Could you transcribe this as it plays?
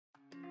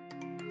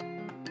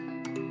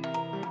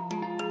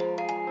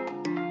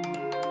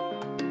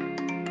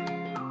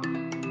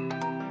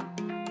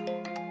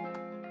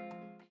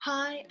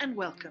and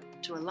welcome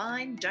to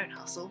Align, Don't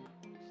Hustle,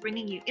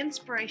 bringing you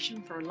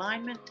inspiration for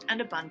alignment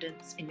and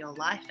abundance in your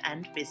life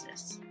and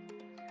business.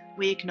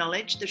 We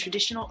acknowledge the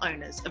traditional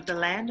owners of the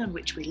land on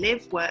which we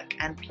live, work,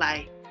 and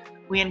play.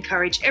 We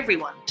encourage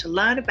everyone to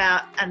learn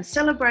about and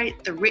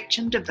celebrate the rich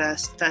and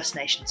diverse First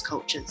Nations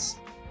cultures.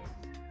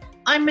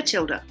 I'm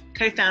Matilda,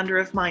 co-founder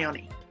of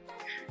Myoni.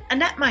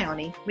 And at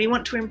Myoni, we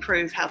want to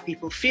improve how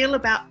people feel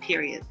about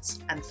periods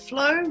and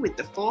flow with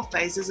the 4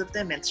 phases of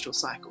their menstrual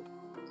cycle.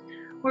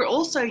 We're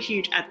also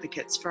huge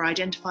advocates for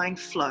identifying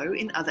flow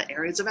in other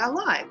areas of our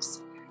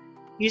lives,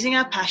 using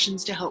our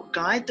passions to help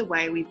guide the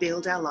way we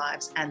build our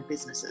lives and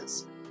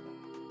businesses.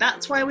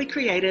 That's why we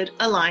created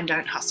Align,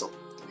 Don't Hustle.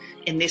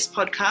 In this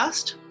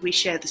podcast, we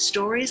share the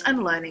stories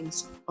and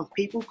learnings of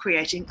people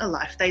creating a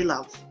life they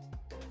love.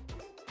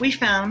 We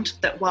found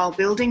that while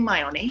building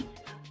Myoni,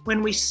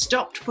 when we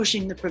stopped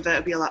pushing the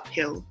proverbial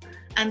uphill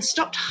and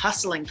stopped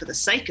hustling for the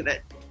sake of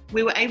it,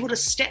 we were able to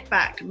step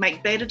back,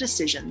 make better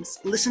decisions,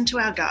 listen to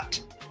our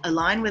gut,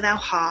 align with our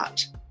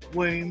heart,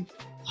 womb,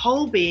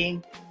 whole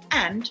being,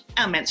 and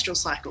our menstrual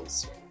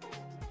cycles.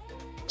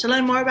 To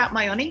learn more about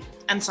Myoni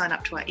and sign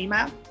up to our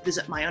email,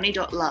 visit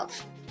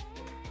myoni.love.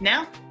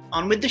 Now,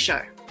 on with the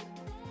show.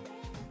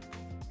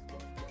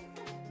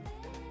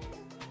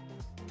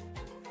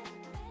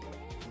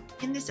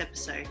 In this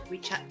episode, we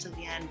chat to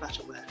Leanne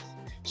Butterworth.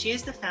 She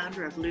is the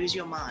founder of Lose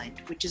Your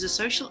Mind, which is a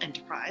social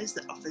enterprise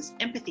that offers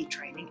empathy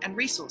training and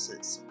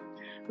resources.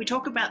 We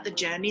talk about the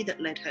journey that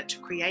led her to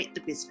create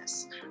the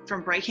business,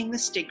 from breaking the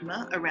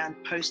stigma around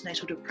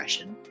postnatal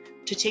depression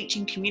to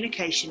teaching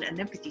communication and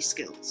empathy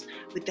skills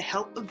with the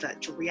help of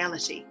virtual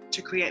reality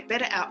to create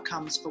better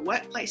outcomes for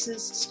workplaces,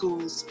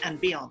 schools, and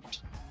beyond.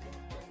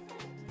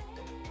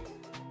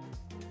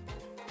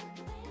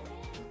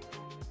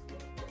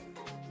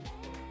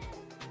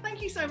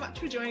 Thank you so much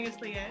for joining us,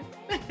 Leanne.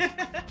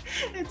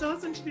 It's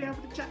awesome to be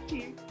able to chat to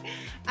you.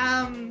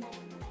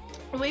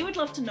 We would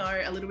love to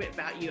know a little bit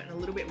about you and a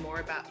little bit more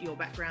about your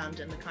background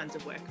and the kinds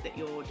of work that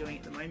you're doing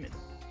at the moment.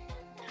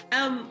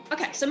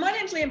 Okay, so my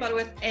name's Leanne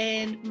Butterworth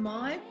and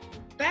my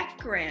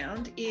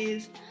background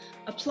is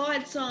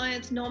applied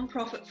science,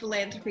 non-profit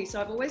philanthropy.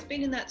 So I've always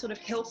been in that sort of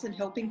health and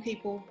helping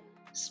people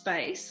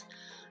space.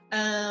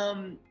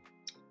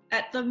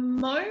 At the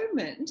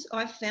moment,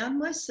 I've found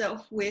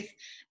myself with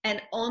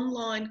an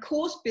online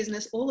course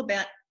business all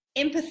about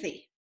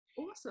empathy.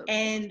 Awesome.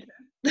 And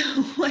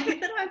the way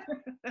that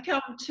I've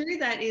come to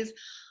that is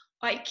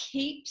I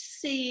keep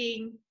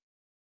seeing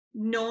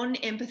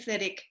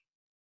non-empathetic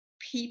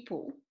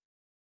people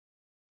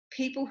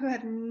who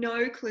have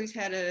no clues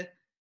how to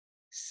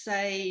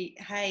say,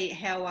 hey,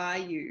 how are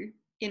you,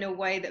 in a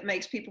way that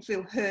makes people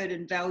feel heard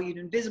and valued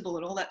and visible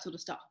and all that sort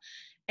of stuff.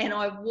 And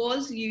I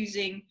was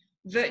using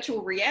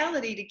virtual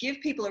reality to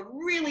give people a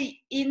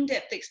really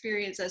in-depth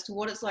experience as to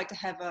what it's like to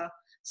have a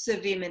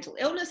severe mental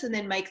illness and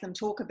then make them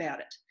talk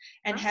about it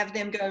and have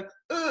them go,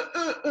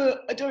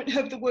 I don't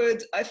have the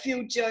words, I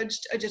feel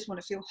judged, I just want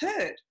to feel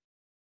heard.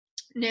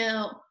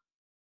 Now,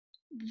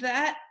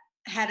 that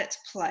had its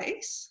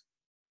place,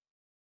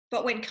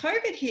 but when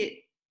COVID hit,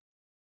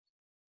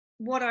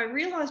 what I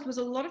realized was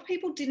a lot of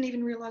people didn't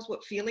even realize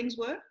what feelings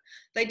were.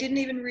 They didn't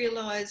even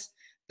realize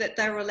that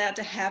they were allowed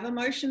to have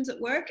emotions at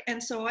work.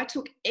 And so I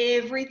took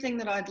everything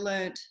that I'd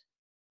learned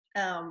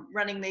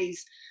running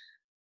these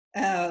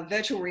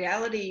virtual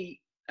reality,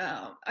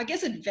 I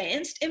guess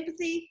advanced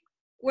empathy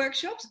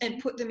workshops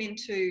and put them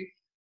into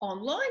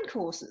online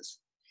courses.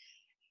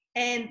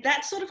 And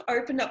that sort of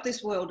opened up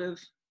this world of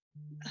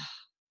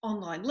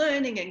online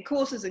learning and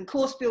courses and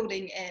course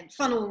building and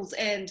funnels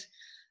and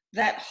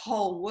that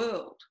whole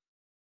world.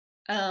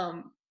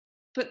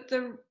 But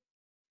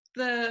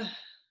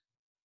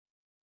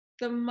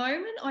the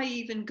moment I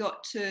even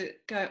got to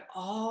go,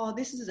 oh,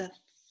 this is a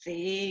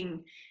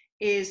thing,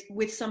 is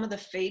with some of the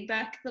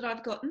feedback that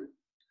I've gotten.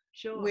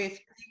 Sure. With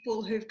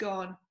people who've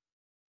gone,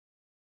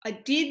 I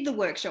did the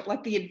workshop,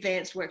 like the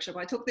advanced workshop.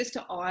 I took this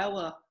to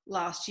Iowa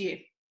last year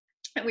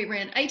and we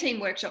ran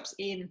 18 workshops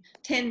in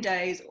 10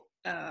 days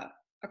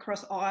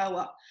across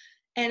Iowa.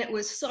 And it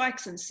was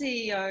psychs and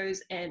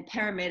CEOs and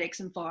paramedics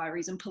and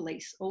fireys and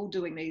police all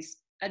doing these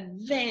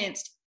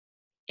advanced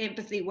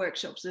empathy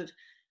workshops of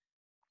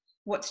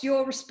what's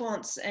your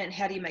response and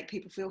how do you make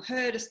people feel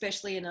heard,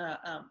 especially in an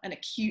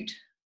acute,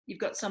 you've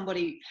got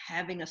somebody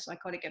having a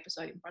psychotic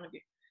episode in front of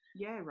you.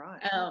 Yeah,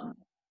 right.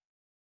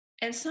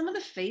 And some of the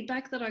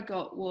feedback that I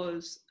got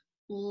was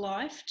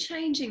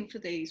life-changing for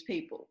these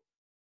people.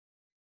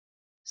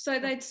 So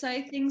they'd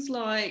say things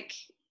like,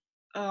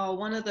 oh,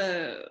 I've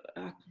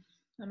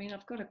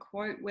got a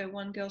quote where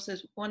one girl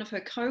says one of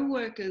her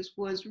co-workers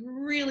was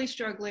really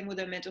struggling with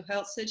her mental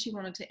health, said she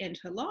wanted to end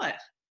her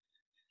life.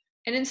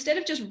 And instead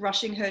of just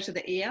rushing her to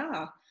the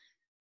ER,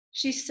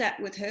 she sat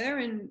with her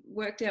and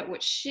worked out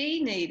what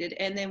she needed.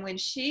 And then when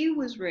she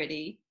was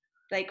ready,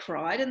 they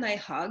cried and they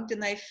hugged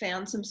and they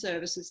found some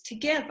services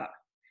together.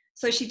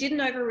 So she didn't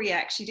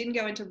overreact. She didn't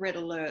go into red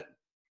alert.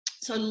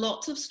 So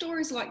lots of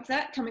stories like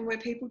that coming where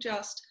people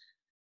just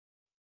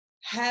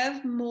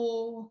have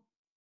more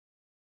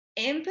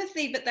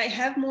empathy, but they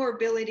have more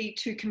ability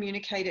to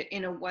communicate it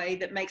in a way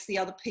that makes the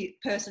other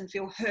person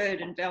feel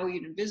heard and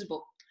valued and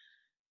visible.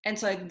 And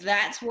so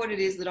that's what it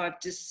is that I've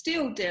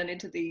distilled down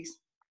into these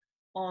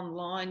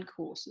online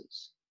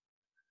courses.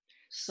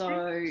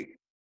 So,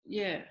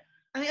 yeah.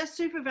 I think that's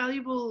super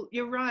valuable.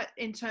 You're right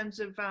in terms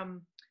of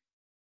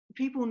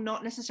people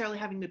not necessarily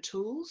having the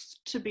tools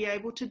to be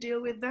able to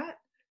deal with that.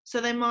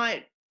 So they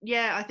might,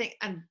 I think,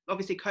 and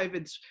obviously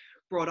COVID's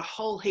brought a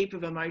whole heap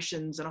of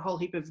emotions and a whole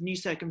heap of new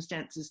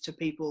circumstances to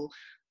people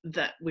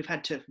that we've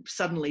had to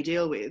suddenly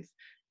deal with.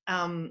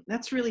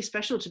 That's really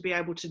special to be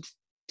able to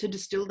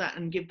distill that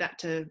and give that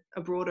to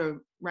a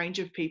broader range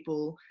of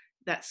people,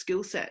 that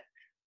skill set.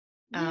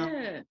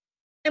 And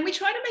we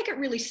try to make it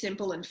really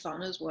simple and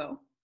fun as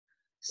well.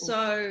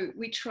 So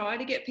we try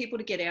to get people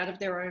to get out of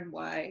their own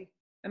way.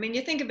 I mean,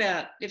 you think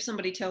about if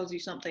somebody tells you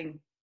something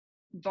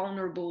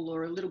vulnerable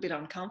or a little bit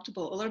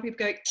uncomfortable, a lot of people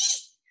go,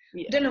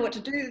 I don't know what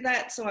to do with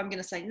that, so I'm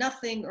going to say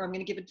nothing, or I'm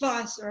going to give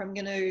advice, or I'm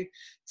going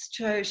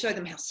to show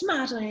them how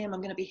smart I am,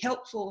 I'm going to be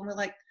helpful. And we're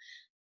like,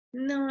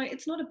 no,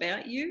 it's not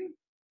about you.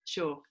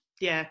 Sure.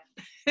 Yeah.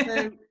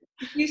 So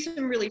use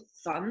some really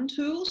fun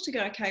tools to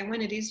go, okay,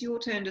 when it is your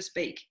turn to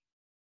speak,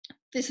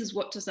 this is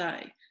what to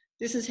say.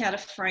 This is how to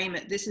frame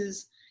it. This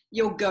is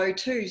your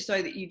go-to,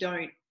 so that you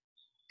don't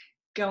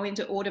go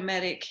into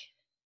automatic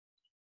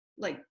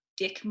like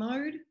dick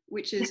mode,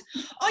 which is,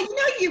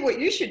 what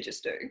you should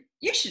just do.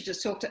 You should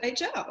just talk to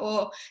HR.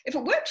 Or if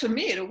it worked for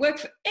me, it'll work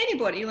for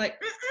anybody. You're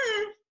like,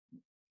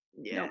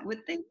 not what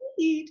they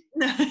need.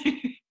 No.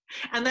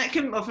 And that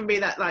can often be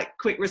that like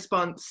quick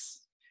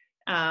response.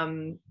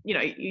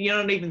 You're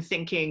not even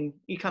thinking,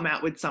 you come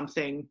out with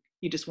something,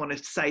 you just want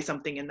to say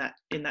something in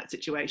that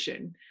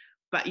situation.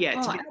 But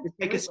to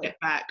take a step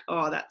back,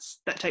 that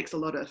takes a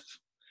lot of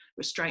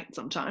restraint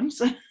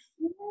sometimes.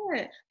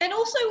 Yeah. And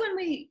also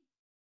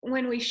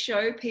when we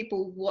show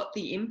people what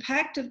the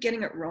impact of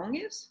getting it wrong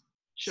is.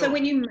 Sure. So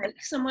when you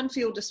make someone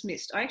feel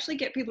dismissed, I actually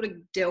get people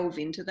to delve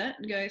into that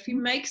and go, if you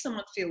make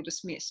someone feel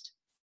dismissed,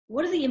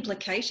 what are the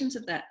implications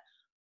of that?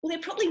 Well,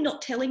 they're probably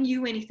not telling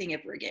you anything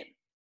ever again.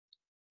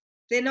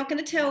 They're not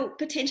going to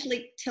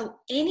potentially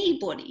tell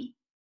anybody,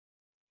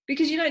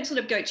 because you don't sort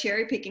of go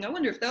cherry picking. I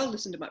wonder if they'll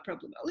listen to my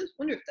problem. I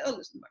wonder if they'll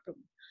listen to my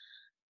problem.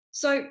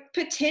 So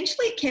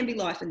potentially it can be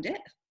life and death.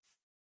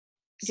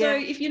 So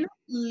if you're not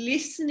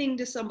listening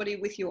to somebody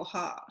with your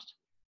heart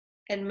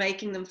and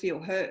making them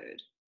feel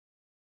heard,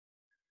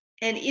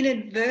 and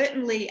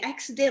inadvertently,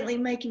 accidentally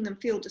making them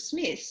feel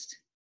dismissed,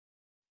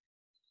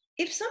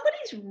 if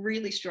somebody's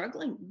really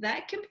struggling,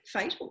 that can be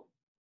fatal.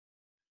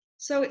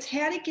 So it's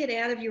how to get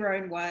out of your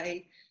own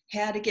way,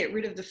 how to get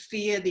rid of the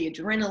fear, the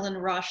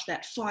adrenaline rush,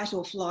 that fight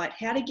or flight,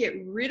 how to get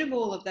rid of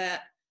all of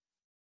that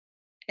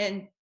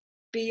and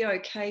be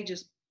okay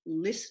just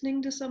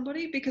listening to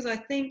somebody. Because I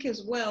think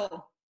as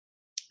well,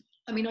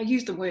 I mean, I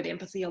use the word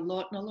empathy a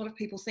lot, and a lot of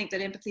people think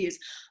that empathy is,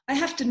 I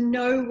have to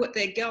know what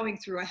they're going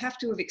through. I have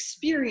to have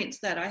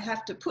experienced that. I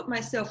have to put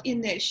myself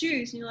in their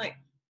shoes. And you're like,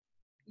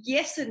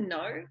 yes and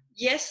no.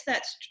 Yes,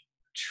 that's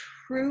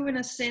true in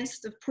a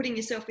sense of putting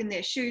yourself in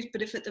their shoes.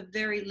 But if at the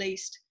very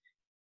least,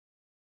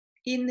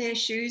 in their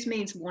shoes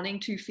means wanting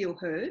to feel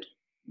heard.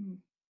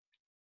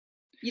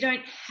 You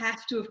don't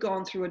have to have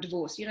gone through a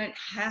divorce. You don't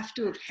have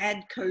to have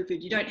had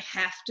COVID. You don't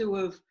have to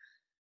have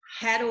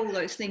had all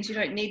those things. You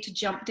don't need to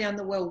jump down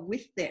the well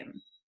with them.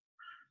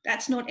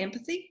 That's not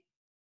empathy.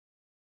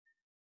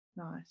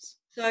 Nice.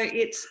 So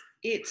it's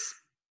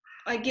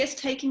I guess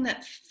taking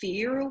that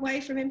fear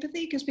away from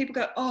empathy, because people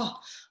go, oh,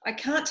 I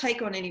can't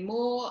take on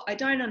anymore. I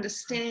don't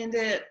understand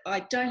it.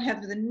 I don't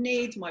have the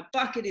needs. My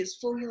bucket is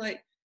full. You're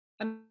like,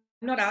 I'm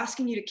not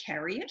asking you to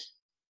carry it.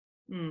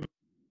 I'm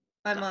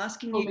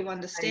asking you to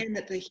understand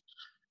that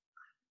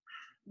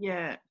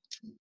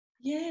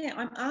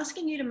I'm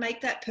asking you to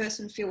make that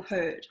person feel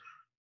heard.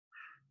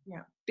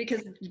 Yeah.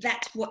 Because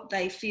that's what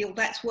they feel,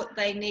 that's what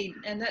they need.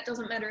 And that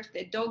doesn't matter if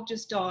their dog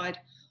just died,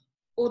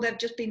 or they've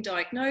just been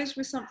diagnosed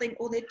with something,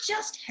 or they're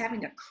just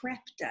having a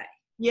crap day.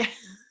 Yeah.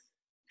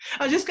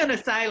 I was just going to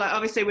say, like,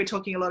 obviously we're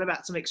talking a lot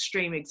about some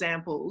extreme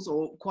examples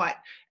or quite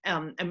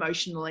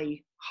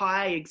emotionally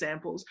high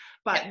examples,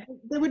 but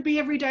there would be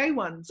everyday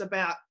ones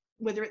about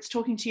whether it's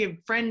talking to your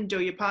friend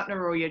or your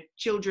partner or your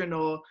children,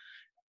 or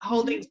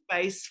holding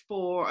space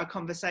for a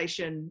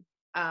conversation.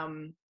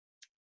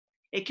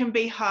 It can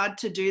be hard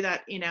to do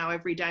that in our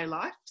everyday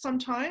life.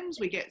 Sometimes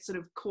we get sort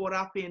of caught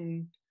up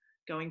in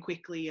going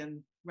quickly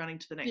and running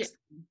to the next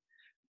thing.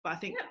 But I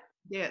think,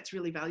 it's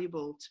really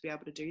valuable to be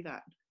able to do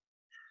that.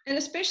 And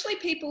especially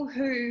people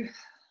who,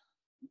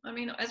 I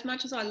mean, as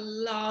much as I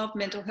love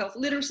mental health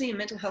literacy and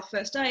mental health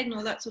first aid and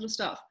all that sort of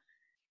stuff,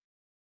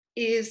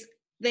 is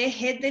their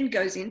head then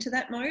goes into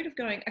that mode of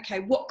going, okay,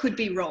 what could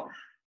be wrong?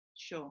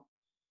 Sure.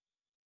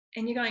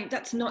 And you're going,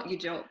 that's not your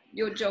job.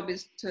 Your job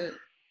is to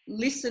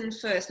listen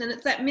first. And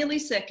it's that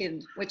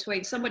millisecond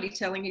between somebody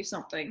telling you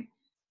something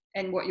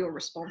and what your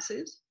response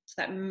is. It's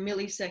that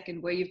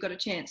millisecond where you've got a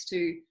chance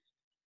to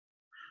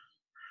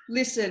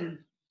listen,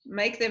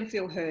 make them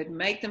feel heard,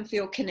 make them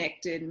feel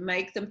connected,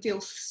 make them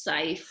feel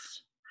safe.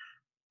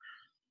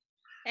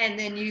 and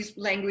then use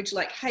language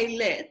like, hey,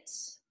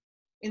 let's,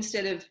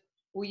 instead of,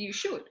 well, you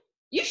should.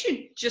 You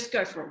should just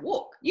go for a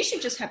walk. You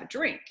should just have a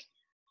drink.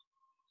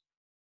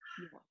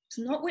 It's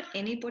not what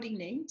anybody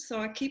needs. So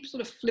I keep sort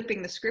of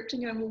flipping the script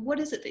and going, well, what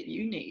is it that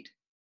you need?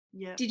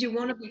 Yeah. Did you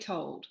want to be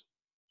told,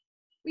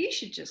 well, you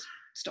should just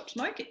stop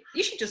smoking.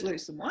 You should just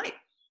lose some weight.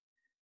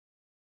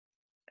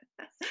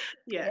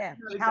 Yeah.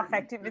 How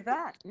effective is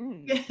that?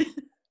 Yeah.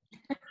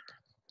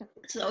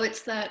 So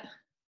it's that.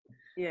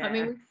 Yeah. I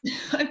mean,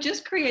 I've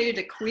just created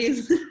a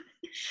quiz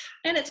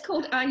and it's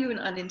called, Are You an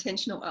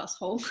Unintentional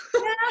Asshole?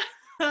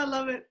 Yeah, I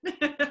love it.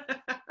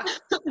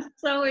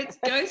 So it's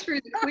go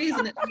through the quiz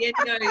and at the end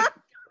goes,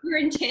 your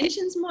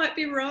intentions might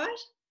be right,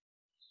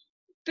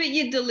 but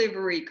your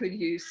delivery could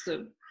use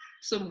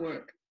some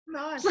work.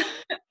 Nice.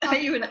 Are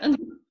you an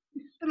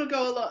It'll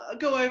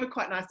go over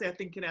quite nicely, I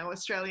think, in our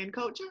Australian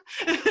culture.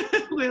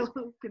 We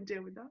can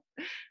deal with that.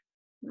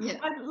 Yeah.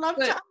 I'd love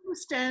to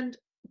understand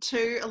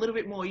too a little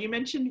bit more. You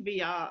mentioned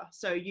VR,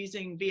 so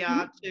using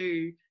VR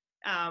to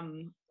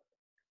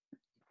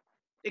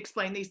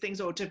explain these things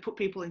or to put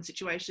people in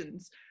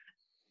situations.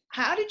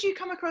 How did you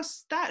come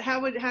across that? How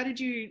did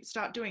you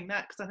start doing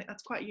that? Because I think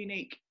that's quite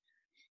unique.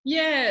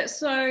 Yeah,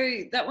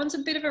 so that one's a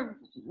bit of a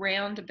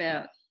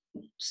roundabout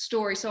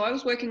story. So I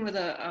was working with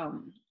a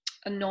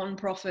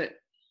non-profit,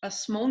 a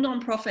small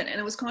non-profit, and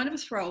it was kind of a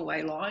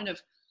throwaway line of,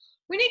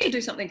 we need to do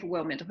something for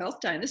World Mental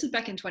Health Day. And this is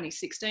back in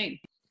 2016.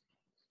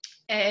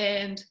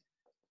 And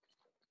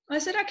I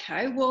said,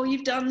 okay, well,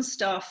 you've done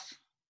stuff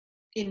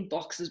in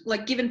boxes,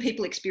 like given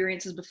people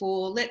experiences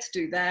before, let's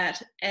do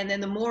that. And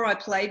then the more I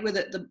played with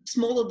it, the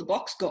smaller the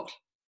box got.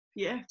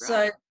 Yeah. Right.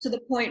 So to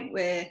the point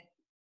where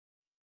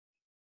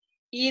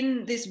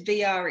in this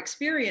VR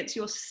experience,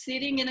 you're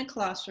sitting in a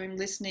classroom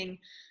listening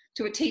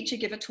to a teacher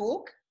give a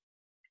talk.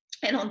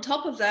 And on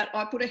top of that,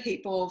 I put a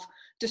heap of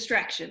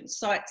distractions,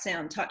 sight,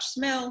 sound, touch,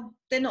 smell.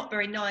 They're not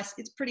very nice.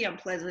 It's pretty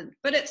unpleasant,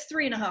 but it's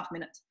 3.5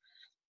 minutes.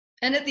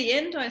 And at the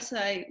end, I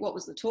say, what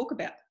was the talk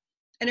about?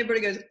 And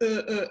everybody goes,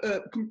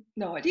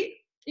 no idea.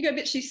 You go,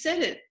 but she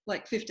said it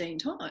like 15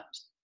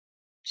 times.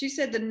 She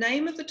said the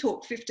name of the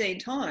talk 15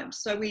 times.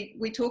 So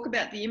we talk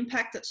about the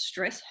impact that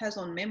stress has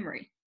on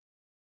memory.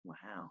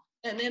 Wow.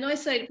 And then I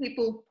say to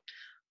people,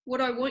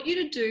 what I want you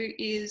to do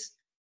is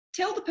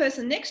tell the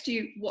person next to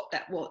you what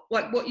that was,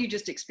 like what you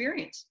just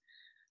experienced.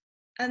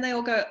 And they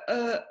all go,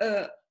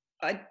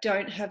 I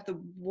don't have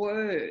the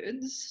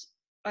words.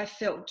 I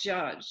felt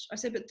judged. I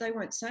said, but they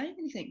won't say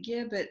anything.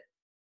 Yeah, but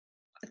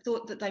I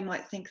thought that they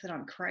might think that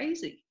I'm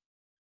crazy.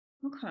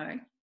 Okay.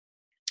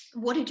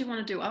 What did you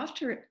want to do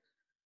after it?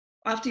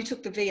 After you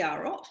took the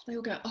VR off? They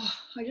all go, oh,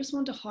 I just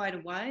want to hide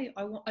away.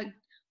 Do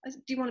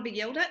you want to be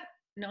yelled at?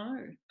 No,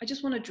 I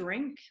just want to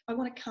drink. I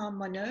want to calm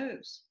my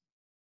nerves.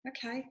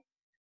 Okay.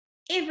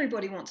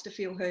 Everybody wants to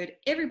feel heard.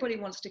 Everybody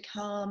wants to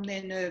calm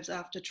their nerves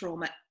after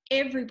trauma.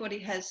 Everybody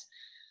has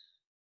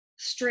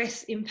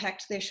stress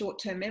impact their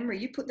short-term memory.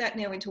 You put that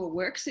now into a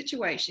work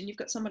situation. You've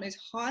got someone who's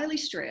highly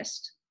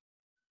stressed,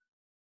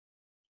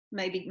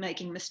 maybe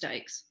making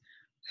mistakes,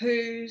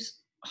 who's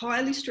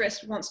highly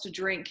stressed, wants to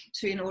drink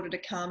in order to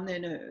calm their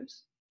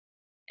nerves,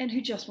 and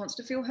who just wants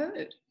to feel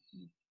heard.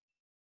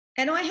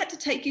 And I had to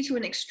take you to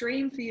an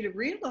extreme for you to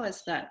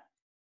realize that.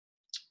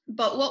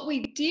 But what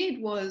we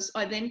did was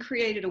I then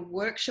created a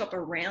workshop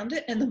around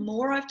it. And the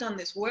more I've done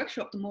this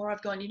workshop, the more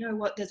I've gone, you know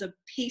what, there's a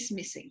piece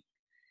missing.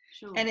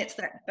 Sure. And it's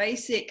that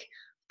basic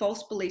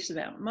false beliefs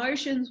about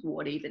emotions,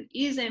 what even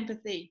is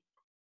empathy.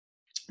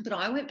 But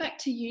I went back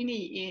to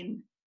uni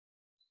in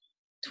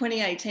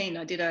 2018.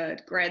 I did a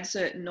grad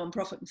cert in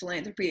nonprofit and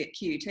philanthropy at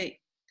QUT.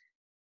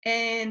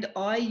 And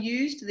I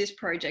used this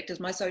project as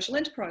my social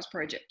enterprise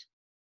project.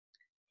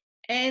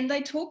 And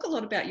they talk a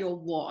lot about your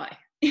why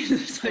in the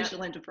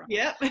social enterprise.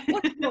 Yeah.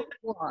 What's your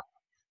why?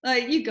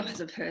 You guys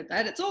have heard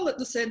that. It's all at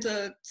the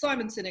center,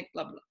 Simon Sinek,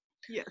 blah, blah.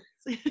 Yes.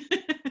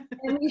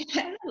 And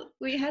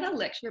we had a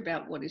lecture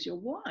about what is your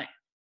why.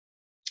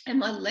 And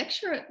my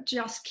lecturer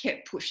just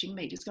kept pushing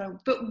me, just going,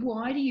 but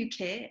why do you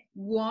care?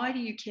 Why do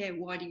you care?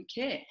 Why do you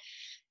care?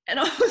 And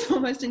I was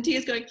almost in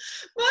tears going,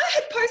 well, I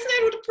had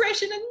postnatal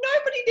depression and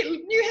nobody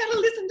knew how to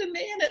listen to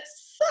me and it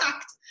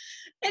sucked.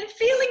 And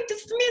feeling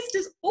dismissed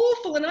is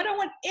awful and I don't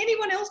want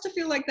anyone else to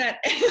feel like that.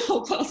 And the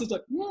whole class was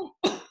like, whoa.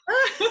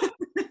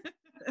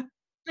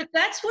 But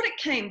that's what it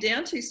came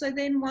down to. So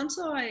then once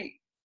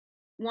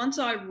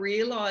I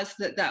realized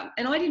that,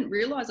 and I didn't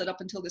realize it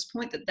up until this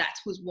point,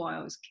 that's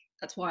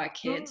why I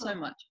cared so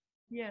much.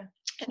 Yeah.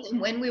 And then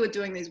when we were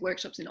doing these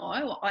workshops in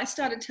Iowa, I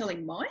started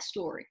telling my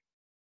story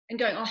and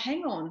going, oh,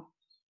 hang on,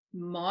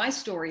 my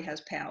story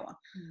has power.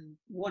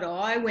 What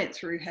I went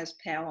through has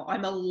power.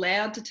 I'm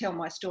allowed to tell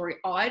my story.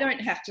 I don't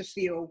have to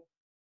feel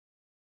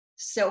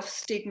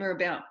self-stigma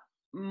about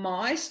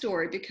my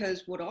story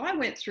because what I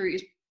went through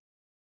is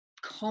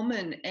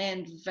common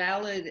and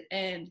valid.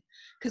 And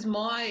because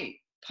my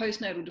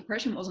postnatal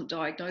depression wasn't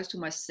diagnosed till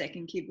my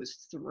second kid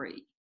was 3.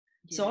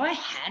 Yeah. So I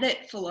had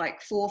it for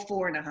like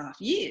 4.5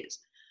 years.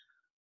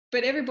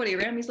 But everybody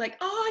around me is like,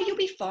 oh, you'll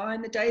be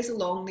fine. The days are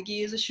long, the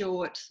years are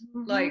short.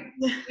 Mhm. Like,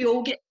 we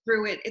all get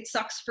through it. It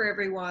sucks for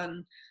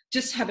everyone.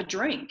 Just have a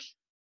drink.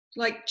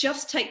 Like,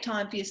 just take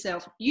time for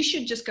yourself. You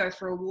should just go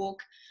for a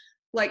walk.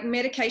 Like,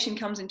 medication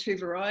comes in 2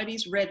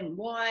 varieties, red and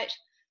white.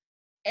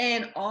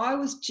 And I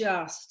was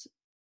just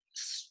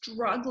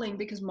struggling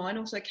because mine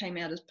also came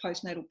out as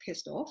postnatal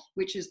pissed off,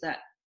 which is that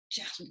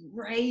just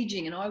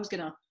raging. And I was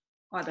going to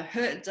either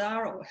hurt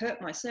Zara or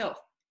hurt myself.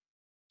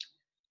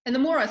 And the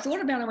more I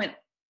thought about it, I went,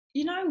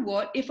 you know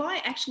what? If I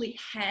actually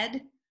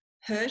had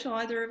hurt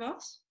either of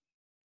us,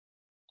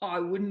 I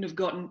wouldn't have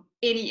gotten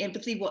any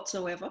empathy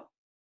whatsoever.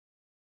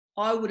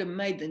 I would have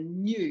made the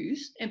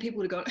news and people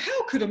would have gone,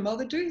 how could a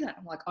mother do that?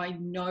 I'm like, I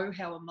know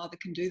how a mother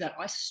can do that.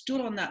 I stood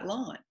on that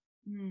line.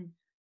 Mm.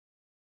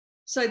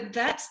 So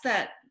that's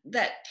that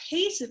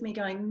piece of me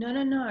going,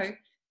 no.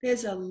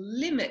 There's a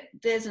limit.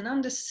 There's an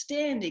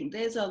understanding.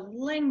 There's a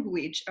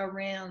language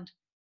around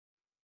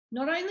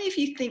not only if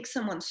you think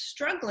someone's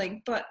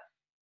struggling, but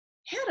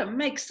how to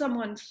make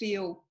someone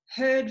feel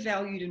heard,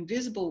 valued, and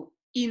visible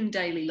in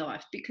daily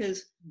life,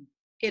 because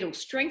it'll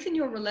strengthen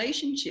your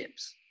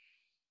relationships.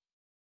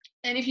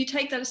 And if you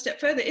take that a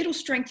step further, it'll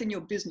strengthen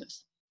your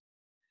business.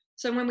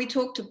 So when we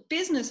talk to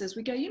businesses,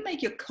 we go, you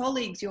make your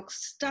colleagues, your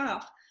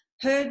staff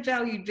heard,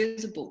 valued,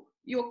 visible,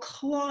 your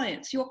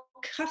clients, your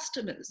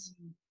customers.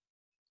 Mm-hmm.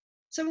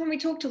 So when we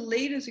talk to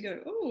leaders who go,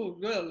 oh,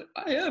 well,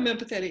 I am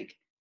empathetic.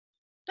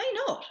 They're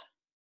not.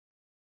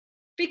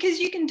 Because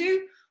you can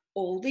do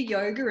all the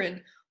yoga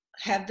and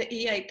have the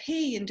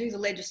EAP and do the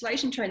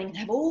legislation training and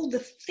have all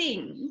the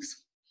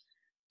things.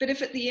 But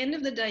if at the end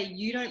of the day,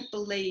 you don't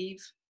believe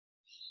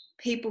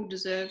people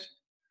deserve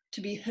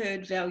to be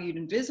heard, valued,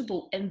 and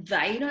visible, and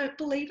they don't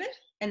believe it,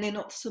 and they're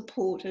not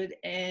supported,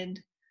 and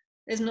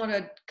there's not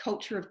a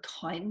culture of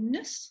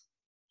kindness,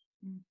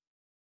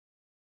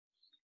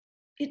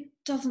 it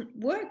doesn't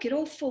work. It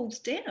all falls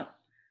down.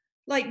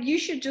 Like, you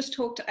should just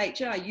talk to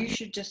HR. You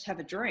should just have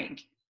a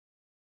drink.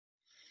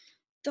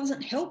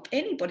 Doesn't help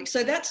anybody.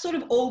 So that's sort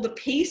of all the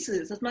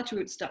pieces, as much as we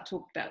would start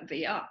talking about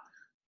VR.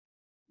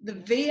 The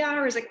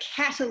VR is a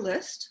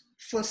catalyst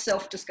for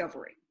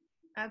self-discovery.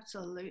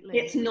 Absolutely.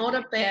 It's not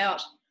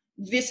about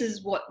this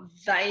is what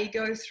they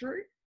go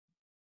through.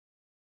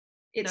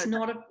 It's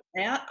not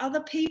about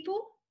other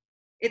people.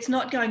 It's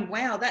not going,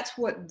 wow, that's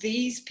what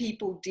these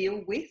people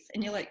deal with.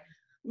 And you're like,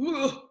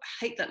 ugh,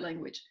 I hate that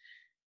language.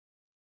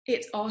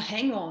 It's, oh,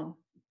 hang on.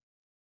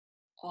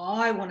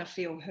 I want to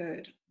feel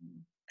heard.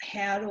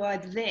 How do I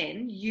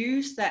then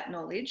use that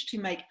knowledge to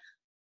make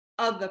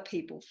other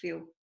people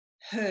feel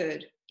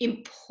heard,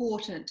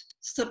 important,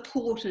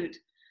 supported?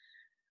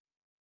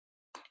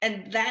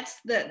 And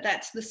that's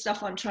the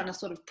stuff I'm trying to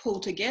sort of pull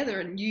together,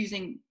 and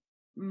using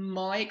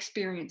my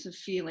experience of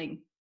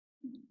feeling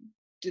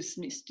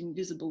dismissed,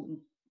 invisible, and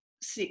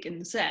sick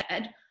and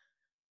sad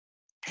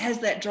as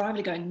that driver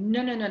to go,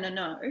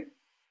 no.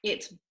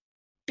 It's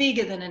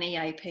bigger than an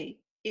EAP.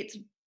 It's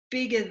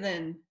bigger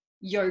than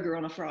yoga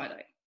on a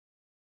Friday.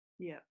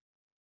 Yeah.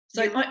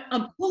 So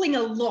I'm pulling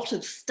a lot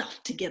of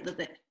stuff together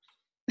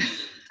there.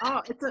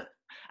 Oh, it's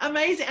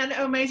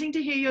amazing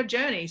to hear your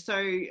journey.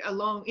 So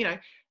along,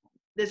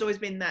 there's always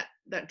been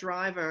that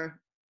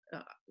driver,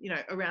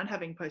 around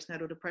having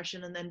postnatal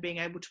depression, and then being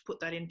able to put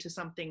that into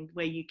something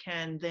where you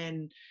can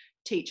then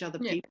teach other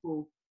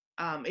people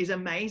is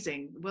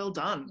amazing. Well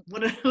done.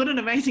 What an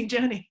amazing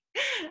journey.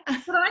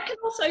 But I can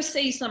also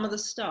see some of the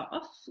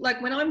stuff,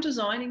 like when I'm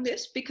designing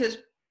this, because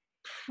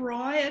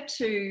prior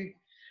to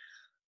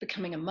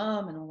becoming a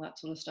mum and all that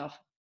sort of stuff,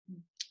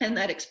 and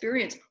that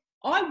experience,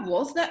 I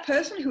was that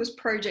person who was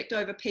project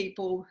over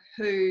people,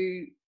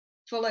 who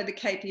follow the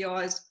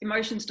KPIs,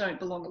 emotions don't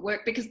belong at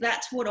work, because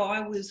that's what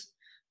I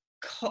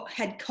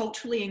had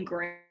culturally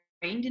ingrained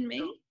in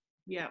me.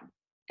 Yeah.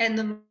 And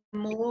the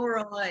more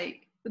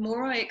I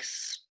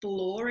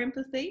explore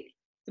empathy,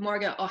 the more I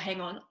go, oh,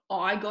 hang on,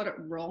 I got it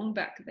wrong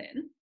back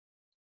then.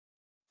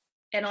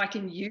 And I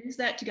can use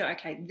that to go,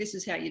 okay, this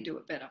is how you do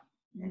it better.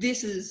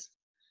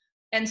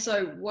 And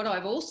so what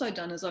I've also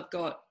done is I've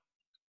got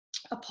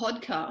a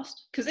podcast,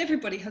 because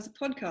everybody has a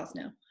podcast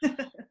now.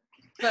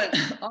 But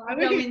I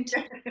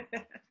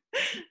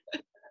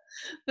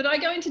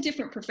go into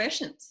different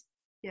professions.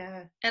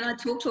 Yeah. And I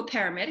talk to a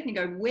paramedic and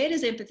go, where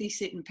does empathy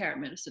sit in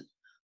paramedicine?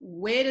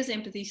 Where does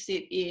empathy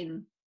sit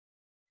in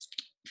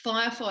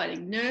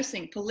firefighting,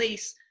 nursing,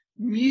 police,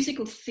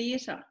 musical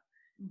theatre?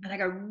 And I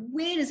go,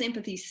 where does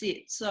empathy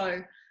sit?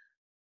 So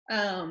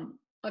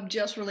I've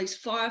just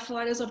released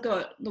firefighters. I've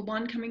got the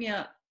one coming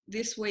out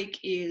this week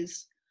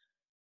is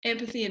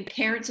empathy and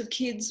parents of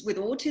kids with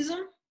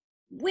autism.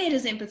 Where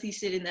does empathy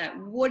sit in that?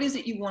 What is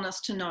it you want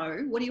us to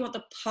know? What do you want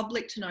the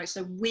public to know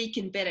so we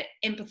can better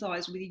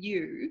empathise with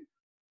you?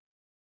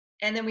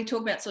 And then we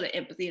talk about sort of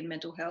empathy and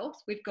mental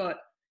health. I've got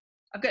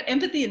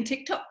empathy and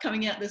TikTok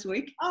coming out this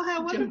week. Oh,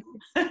 how wonderful.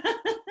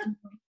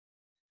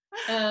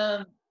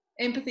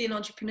 Empathy and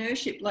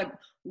entrepreneurship. Like,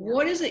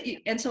 what is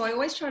it? And so I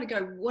always try to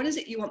go, what is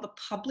it you want the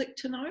public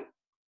to know?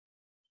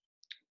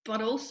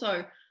 But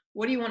also,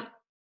 what do you want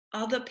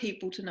other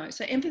people to know?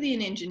 So empathy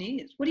in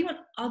engineers. What do you want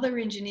other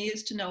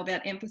engineers to know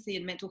about empathy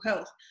and mental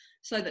health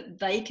so that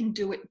they can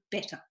do it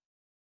better?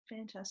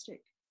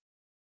 Fantastic.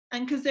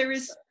 And because there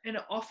is, and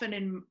often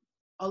in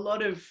a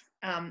lot of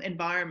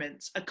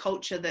environments, a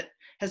culture that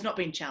has not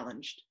been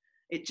challenged.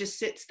 It just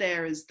sits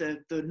there as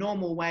the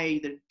normal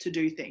way to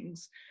do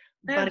things.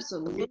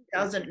 Absolutely. But it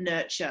doesn't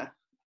nurture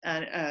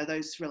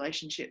those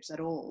relationships at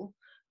all.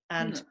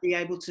 And to be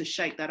able to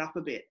shake that up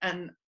a bit.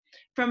 And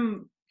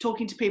from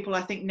talking to people,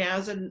 I think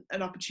now's an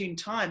opportune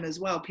time as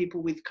well.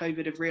 People with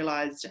COVID have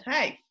realised,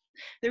 hey,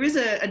 there is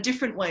a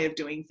different way of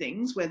doing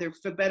things, whether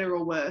for better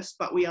or worse,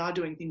 but we are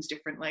doing things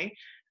differently.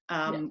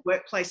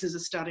 Workplaces are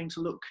starting to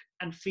look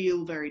and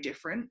feel very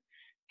different.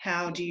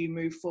 How do you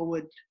move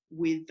forward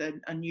with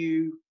a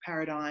new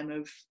paradigm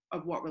of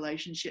what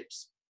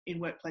relationships in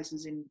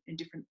workplaces in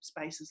different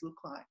spaces look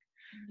like?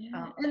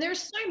 Yeah. And there are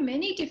so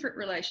many different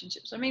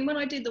relationships. I mean, when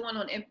I did the one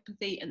on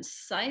empathy and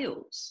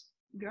sales,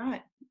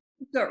 right,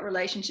 you've got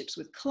relationships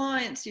with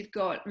clients, you've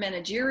got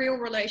managerial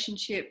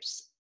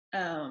relationships,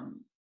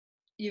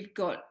 you've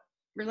got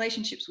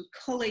relationships with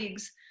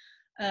colleagues.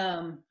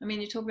 I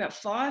mean, you talk about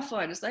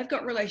firefighters, they've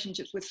got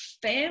relationships with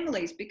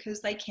families because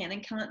they can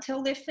and can't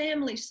tell their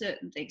families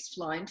certain things,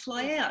 fly in,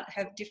 fly out,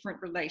 have different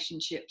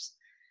relationships.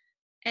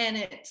 And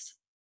it's,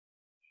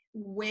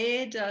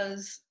 where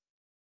does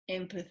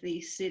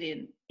empathy sit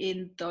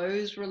in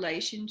those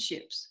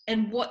relationships?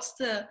 And what's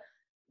the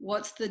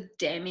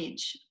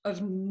damage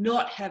of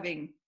not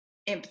having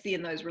empathy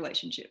in those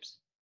relationships?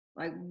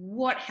 Like,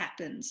 what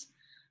happens?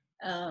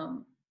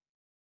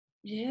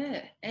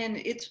 Yeah, and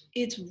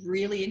it's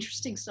really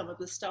interesting, some of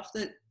the stuff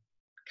that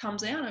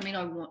comes out. I mean,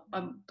 I've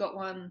got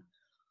one,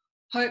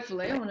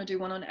 hopefully I want to do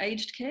one on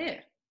aged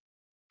care,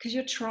 because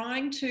you're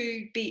trying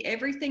to be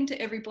everything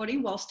to everybody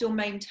while still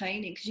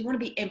maintaining, because you want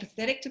to be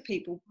empathetic to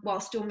people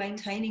while still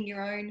maintaining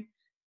your own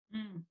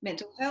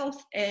mental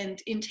health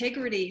and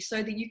integrity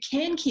so that you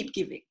can keep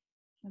giving,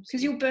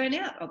 because you'll burn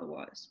out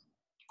otherwise.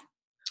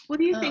 What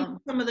do you think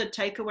some of the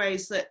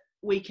takeaways that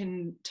we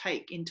can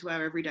take into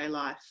our everyday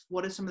life?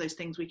 What are some of those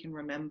things we can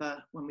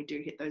remember when we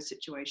do hit those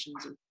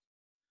situations of,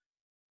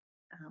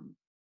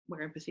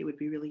 where empathy would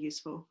be really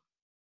useful?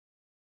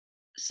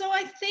 So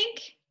I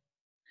think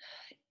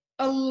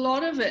a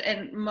lot of it,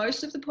 and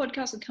most of the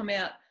podcasts that come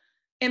out,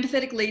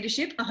 empathetic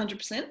leadership, 100%.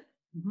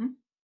 Mm-hmm.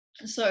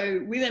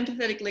 So with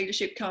empathetic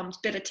leadership comes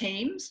better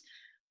teams,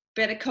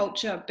 better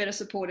culture, better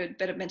supported,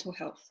 better mental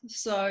health.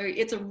 So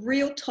it's a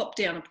real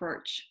top-down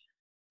approach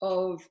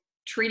of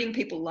treating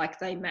people like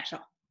they matter.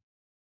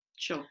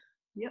 Sure.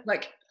 Yeah.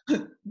 Like,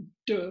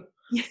 duh.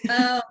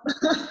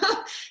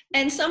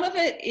 And some of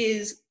it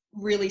is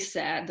really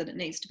sad that it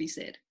needs to be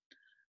said.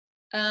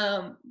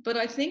 But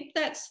I think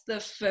that's the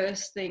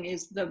first thing,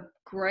 is the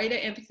greater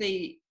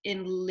empathy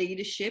in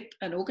leadership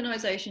an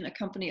organization, a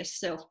company, a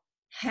self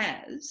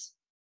has,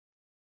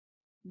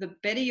 the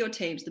better your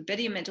teams, the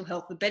better your mental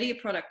health, the better your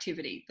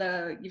productivity,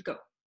 you've got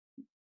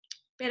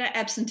better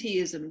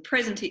absenteeism,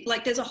 presenteeism,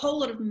 like there's a whole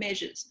lot of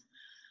measures.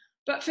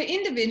 But for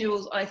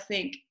individuals, I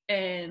think,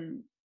 and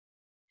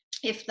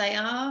if they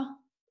are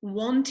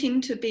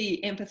wanting to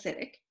be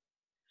empathetic,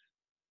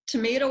 to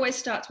me, it always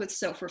starts with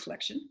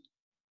self-reflection.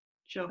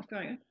 Sure.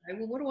 Going, okay,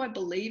 well, what do I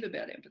believe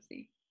about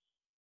empathy?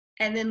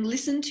 And then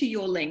listen to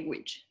your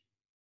language.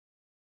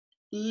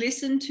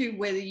 Listen to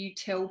whether you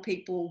tell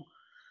people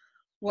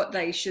what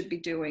they should be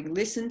doing.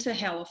 Listen to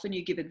how often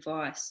you give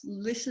advice.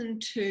 Listen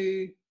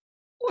to,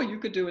 you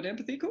could do an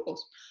empathy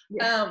course.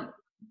 Yeah.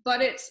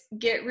 But it's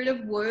get rid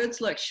of words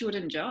like should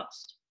and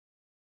just.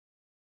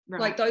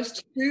 Right. Like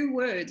those two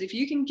words, if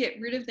you can get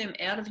rid of them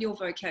out of your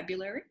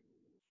vocabulary,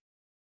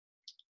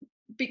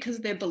 because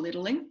they're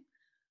belittling,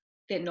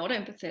 they're not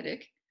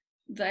empathetic,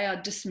 they are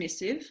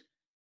dismissive,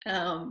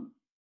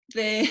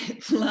 they're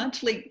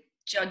largely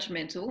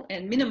judgmental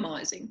and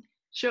minimizing.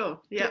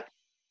 Sure, yeah.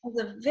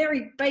 The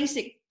very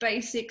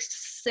basic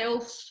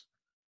self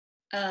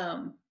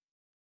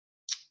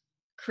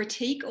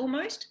critique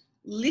almost.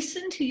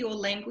 Listen to your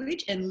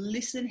language and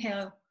listen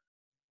how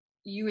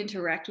you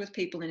interact with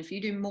people. And if you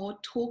do more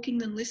talking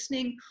than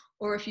listening,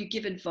 or if you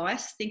give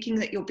advice thinking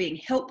that you're being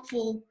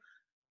helpful,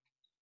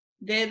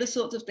 they're the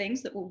sorts of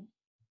things that will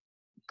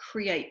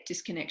create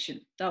disconnection.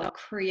 They'll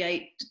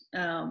create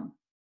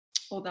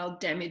or they'll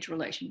damage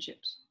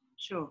relationships.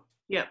 Sure.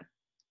 Yeah.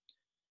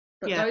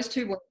 But those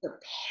two words are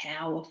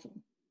powerful.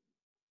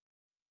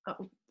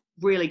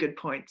 Really good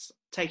points.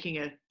 Taking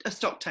a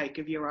stock take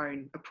of your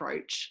own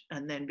approach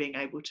and then being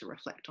able to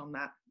reflect on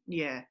that.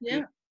 Yeah.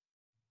 Yeah.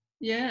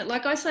 Yeah.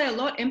 Like I say a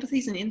lot, empathy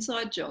is an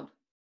inside job.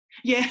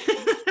 Yeah.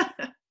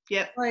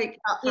 Yeah. Like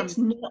it's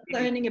not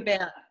learning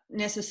about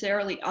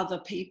necessarily other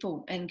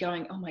people and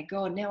going, oh my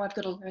God, now I've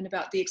got to learn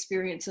about the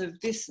experience of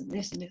this and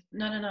this and this.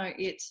 No.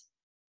 It's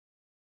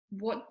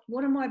what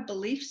are my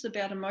beliefs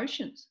about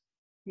emotions?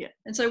 Yeah.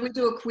 And so we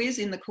do a quiz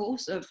in the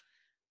course of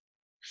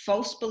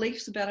false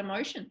beliefs about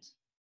emotions.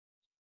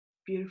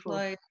 Beautiful.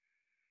 Like,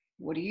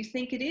 what do you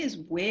think it is?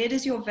 Where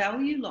does your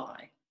value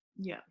lie?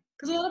 Yeah.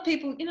 Because a lot of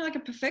people, like a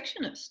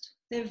perfectionist,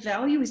 Their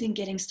value is in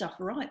getting stuff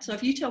right. So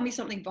if you tell me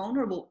something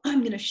vulnerable, I'm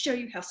going to show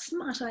you how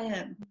smart I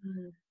am.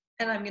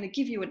 And I'm going to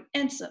give you an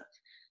answer.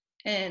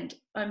 And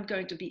I'm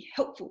going to be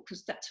helpful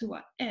because that's who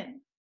I am.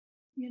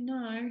 You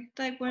know,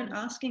 they weren't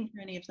asking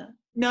for any of that.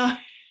 No.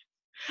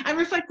 And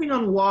reflecting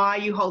on why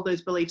you hold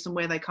those beliefs and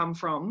where they come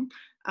from,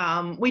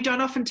 we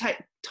don't often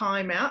take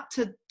time out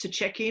to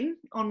check in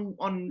on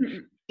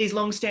these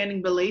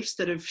long-standing beliefs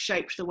that have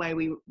shaped the way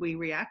we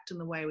react and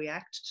the way we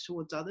act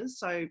towards others.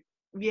 So,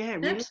 yeah,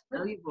 really Absolutely.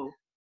 valuable.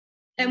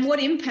 And what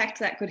impact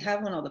that could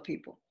have on other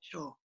people.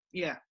 Sure.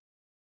 Yeah.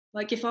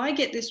 Like if I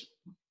get this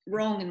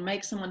wrong and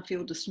make someone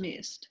feel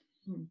dismissed,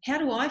 how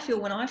do I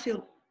feel when I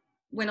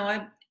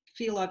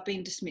feel I've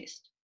been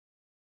dismissed?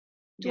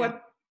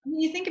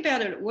 You think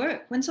about it at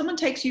work. When someone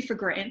takes you for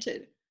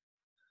granted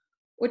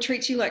or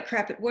treats you like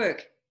crap at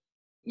work,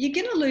 you're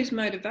going to lose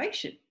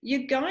motivation.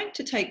 You're going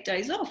to take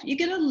days off. You're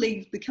going to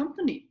leave the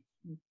company.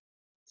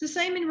 It's the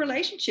same in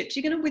relationships.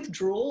 You're going to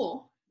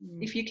withdraw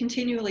if you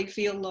continually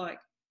feel like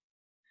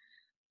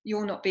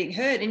you're not being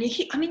heard. And you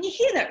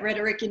hear that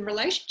rhetoric in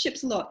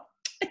relationships a lot.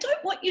 I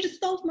don't want you to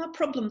solve my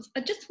problems. I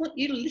just want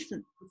you to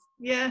listen.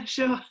 Yeah,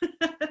 sure.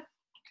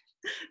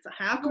 So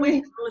how can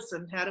we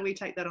listen? How do we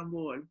take that on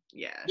board?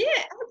 Yeah.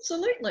 Yeah,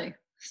 absolutely.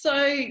 So,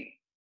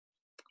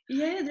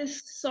 yeah,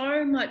 there's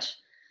so much.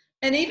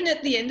 And even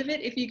at the end of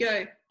it, if you go,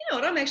 you know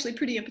what, I'm actually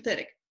pretty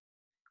empathetic.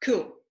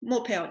 Cool.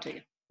 More power to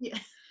you. Yeah.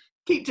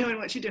 Keep doing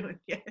what you're doing.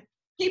 Yeah.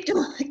 Keep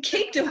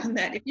doing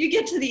that. If you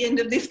get to the end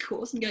of this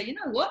course and go, you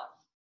know what?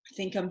 I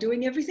think I'm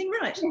doing everything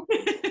right.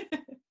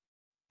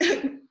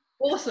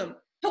 Awesome.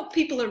 Help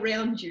people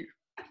around you.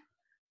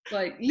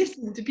 Like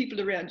listen to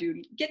people around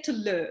you. Get to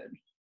learn.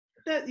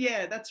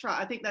 That's right.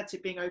 I think that's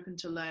it, being open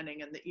to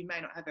learning, and that you may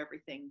not have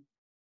everything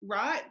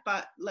right,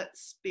 but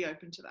let's be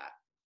open to that.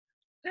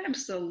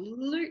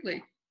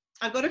 Absolutely.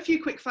 I've got a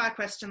few quick fire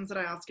questions that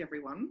I ask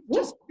everyone,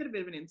 just to get a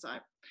bit of an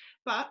insight.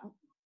 But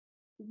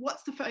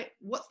what's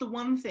the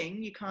one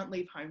thing you can't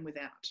leave home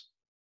without?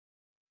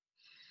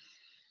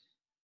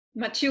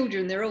 My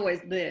children, they're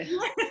always there.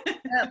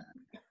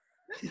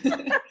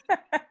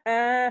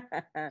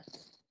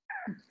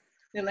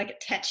 They're like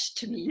attached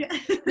to me.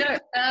 Yeah.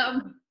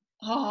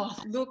 No,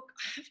 look,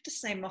 I have to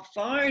say my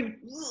phone.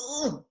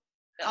 Ugh.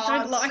 I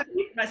don't like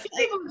it.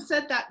 People have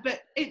said that,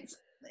 but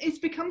it's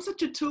become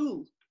such a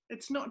tool.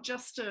 It's not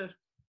just it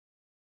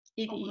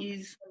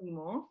is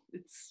anymore.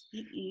 It is.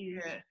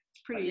 Yeah,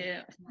 it's pretty.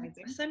 Yeah,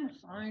 amazing. I say my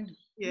phone.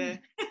 Yeah.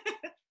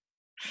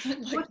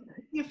 What's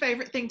your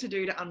favourite thing to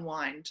do to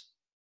unwind?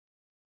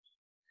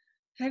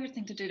 Favourite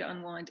thing to do to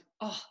unwind?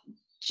 Oh,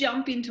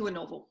 jump into a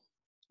novel.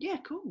 Yeah,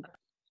 cool.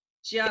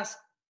 Just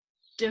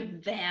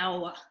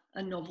devour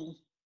a novel.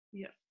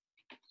 Yeah.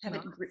 Have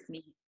it grip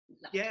me.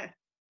 Yeah.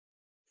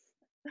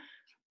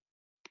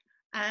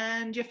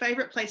 And your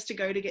favourite place to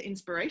go to get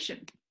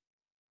inspiration?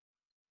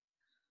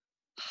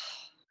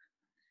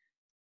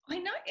 I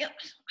know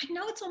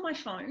it's on my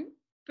phone,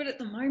 but at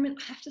the moment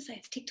I have to say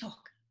it's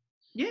TikTok.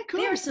 Yeah,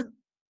 cool. There are some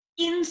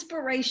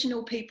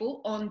inspirational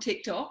people on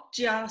TikTok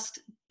just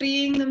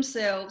being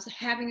themselves,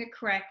 having a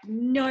crack,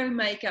 no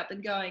makeup,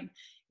 and going,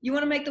 you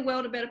want to make the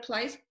world a better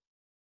place?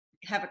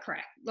 Have a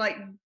crack. Like,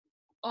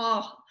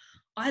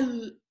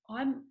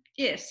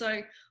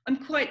 so I'm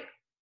quite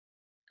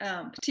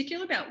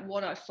particular about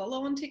what I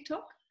follow on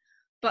TikTok,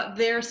 but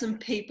there are some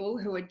people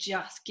who are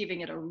just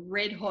giving it a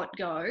red hot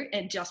go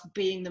and just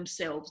being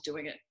themselves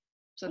doing it.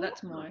 So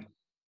that's my...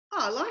 Oh,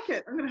 I like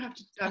it. I'm going to have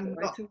to... I'm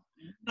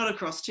not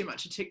across too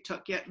much of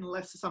TikTok yet,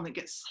 unless something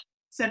gets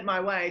sent my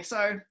way.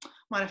 So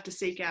might have to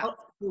seek out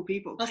cool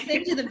people. I'll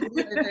send you the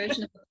video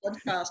version of the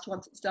podcast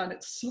once it's done.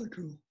 It's so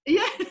cool.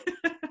 Yeah.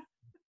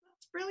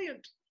 That's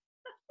brilliant.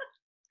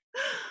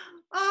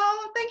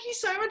 Oh, thank you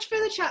so much for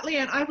the chat,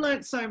 Leanne. I've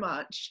learned so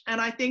much,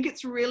 and I think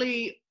it's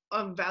really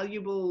a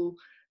valuable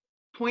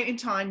point in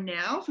time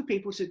now for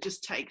people to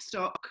just take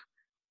stock,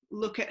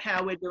 look at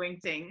how we're doing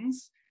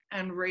things,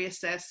 and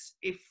reassess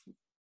if,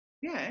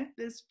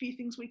 there's a few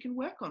things we can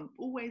work on.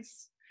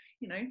 Always,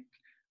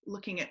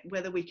 looking at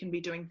whether we can be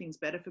doing things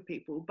better for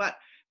people. But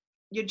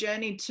your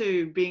journey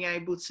to being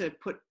able to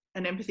put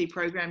an empathy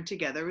program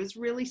together is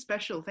really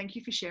special. Thank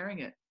you for sharing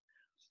it.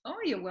 Oh,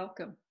 you're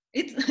welcome.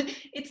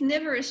 It's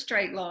never a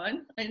straight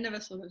line. I never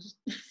sort of...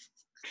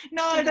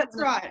 No, that's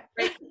right.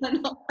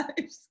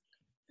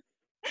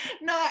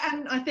 No,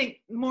 and I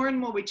think more and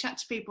more we chat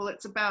to people,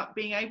 it's about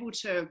being able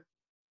to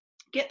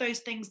get those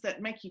things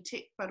that make you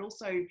tick, but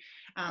also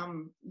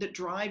that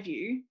drive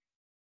you.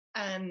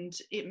 And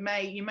you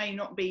may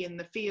not be in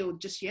the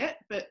field just yet,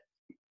 but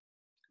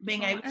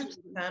being able to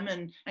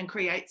determine and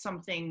create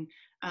something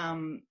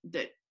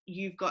that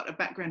you've got a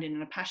background in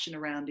and a passion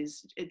around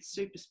it's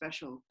super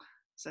special.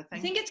 So I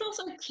think it's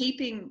also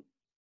keeping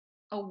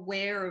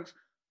aware of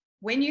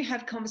when you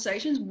have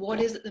conversations, what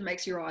is it that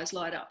makes your eyes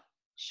light up?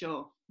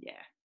 Sure. Yeah.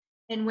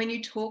 And when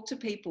you talk to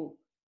people,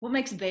 what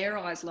makes their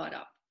eyes light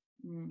up?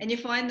 And you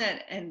find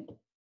that, and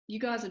you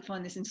guys would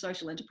find this in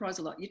social enterprise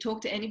a lot. You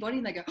talk to anybody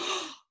and they go,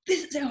 oh,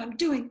 this is how I'm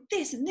doing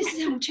this, and this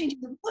is how I'm changing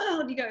the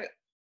world. You go,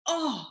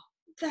 oh,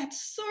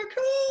 that's so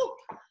cool.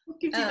 What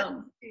gives you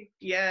that?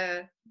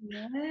 Yeah.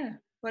 Yeah,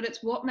 but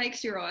it's what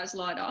makes your eyes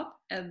light up,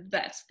 and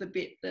that's the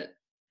bit that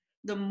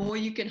the more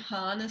you can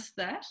harness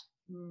that,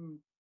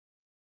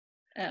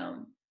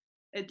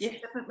 it's yeah.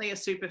 definitely a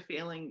super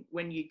feeling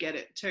when you get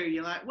it too.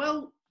 You're like,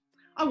 well,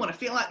 I want to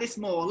feel like this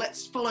more.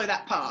 Let's follow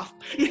that path.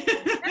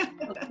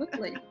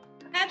 Absolutely.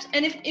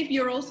 And if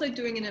you're also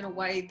doing it in a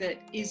way that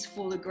is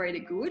for the greater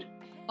good,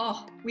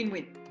 oh,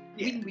 win-win.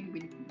 Yeah.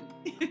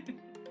 Win-win-win.